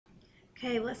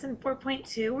Okay, lesson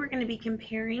 4.2, we're going to be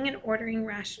comparing and ordering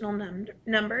rational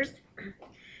numbers.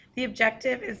 The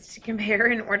objective is to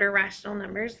compare and order rational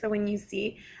numbers. So when you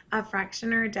see a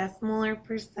fraction or a decimal or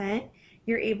percent,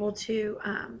 you're able to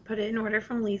put it in order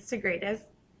from least to greatest.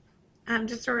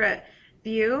 Just to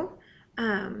review,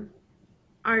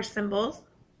 our symbols,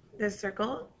 this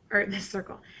in the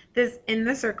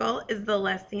circle is the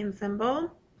less than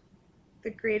symbol, the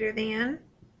greater than,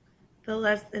 the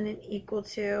less than and equal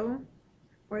to,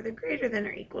 or the greater than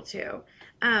or equal to.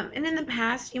 And in the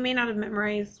past, you may not have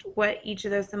memorized what each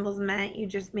of those symbols meant. You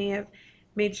just may have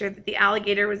made sure that the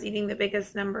alligator was eating the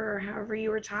biggest number, or however you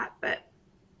were taught. But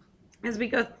as we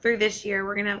go through this year,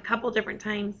 we're going to have a couple different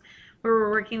times where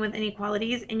we're working with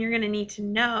inequalities, and you're going to need to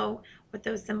know what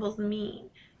those symbols mean.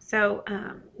 So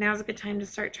now's a good time to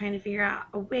start trying to figure out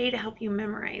a way to help you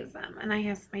memorize them. And I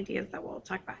have some ideas that we'll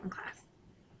talk about in class.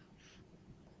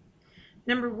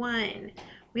 Number 1,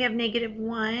 we have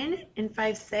 -1 and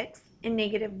 5/6 and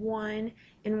 -1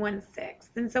 and 1/6.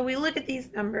 And so we look at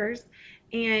these numbers,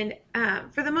 and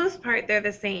for the most part, they're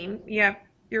the same. You have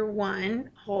your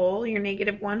 1 whole, your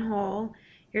 -1 whole,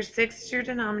 your 6 is your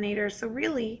denominator. So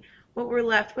really, what we're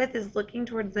left with is looking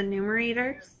towards the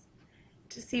numerators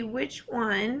to see which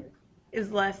one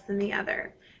is less than the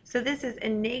other. So this is a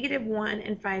 -1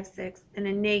 and 5/6 and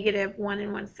a -1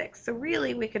 and 1/6. So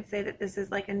really, we could say that this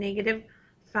is like a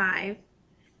 -5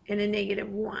 and a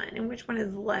 -1. And which one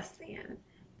is less than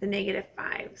the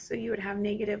 -5? So you would have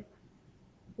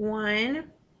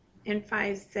 -1 and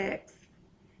 5/6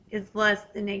 is less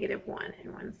than -1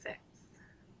 and 1/6.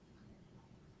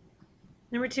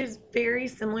 Number 2 is very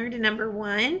similar to number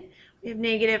 1. We have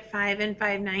 -5 and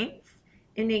 5/9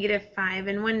 and -5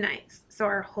 and 1/9. So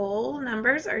our whole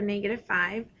numbers are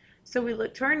 -5. So we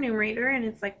look to our numerator, and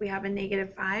it's like we have a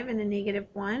 -5 and a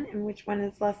 -1, and which one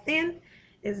is less than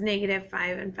is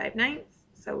 -5 and 5/9.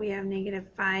 So we have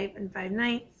 -5 and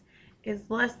 5/9 is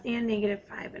less than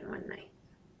 -5 and 1/9.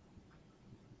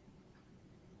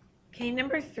 Okay,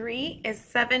 number 3 is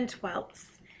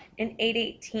 7/12 and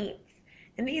 8/18.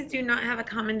 And these do not have a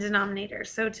common denominator.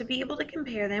 So to be able to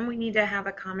compare them, we need to have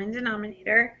a common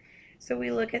denominator. So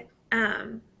we look at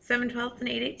 7/12 and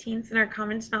 8/18, and our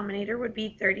common denominator would be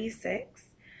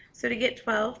 36. So to get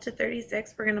 12 to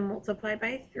 36, we're going to multiply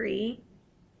by 3.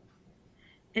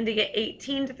 And to get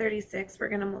 18 to 36, we're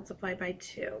going to multiply by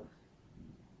 2.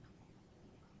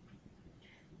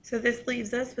 So this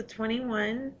leaves us with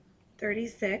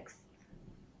 21/36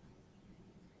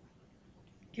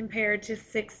 compared to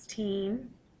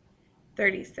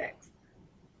 16/36.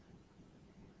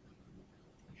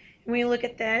 When we look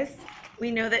at this,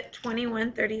 we know that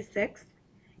 21/36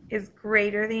 is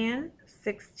greater than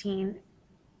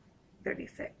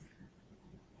 16/36.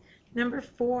 Number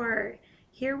 4,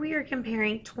 here we are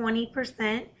comparing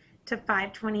 20% to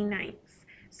 5/29.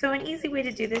 So an easy way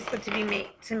to do this would be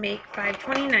to make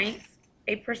 5/29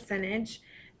 a percentage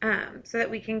so that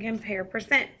we can compare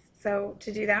percents. So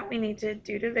to do that, we need to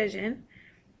do division.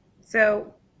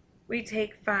 So we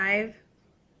take 5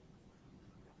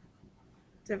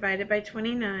 divided by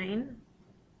 29.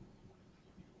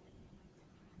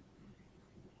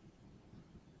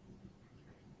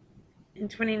 And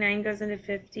 29 goes into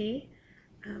 50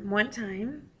 one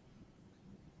time.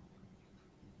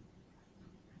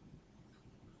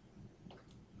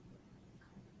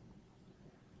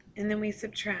 And then we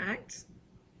subtract,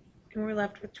 and we're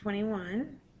left with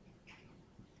 21.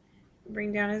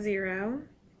 Bring down a 0.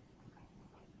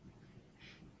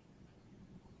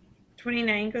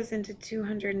 29 goes into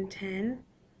 210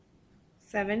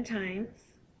 7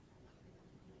 times,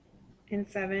 and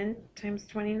 7 times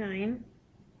 29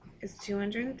 is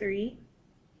 203.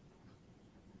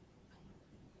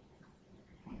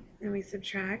 And we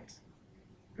subtract,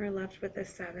 we're left with a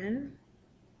 7.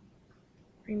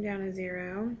 Bring down a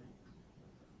 0.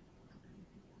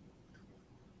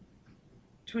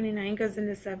 29 goes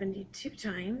into 72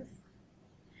 times.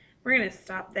 We're going to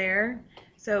stop there.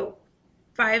 So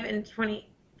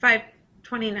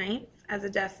 5/29 as a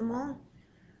decimal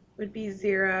would be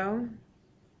 0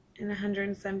 and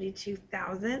 172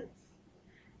 thousandths.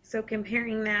 So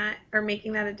comparing that, or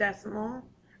making that a decimal,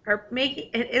 or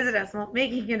making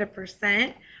it a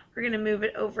percent, we're going to move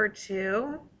it over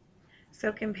 2.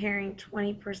 So comparing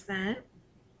 20%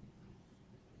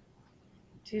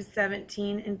 to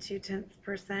 17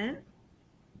 2/10%.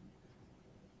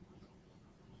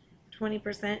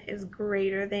 20% is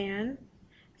greater than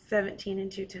 17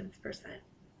 2/10%.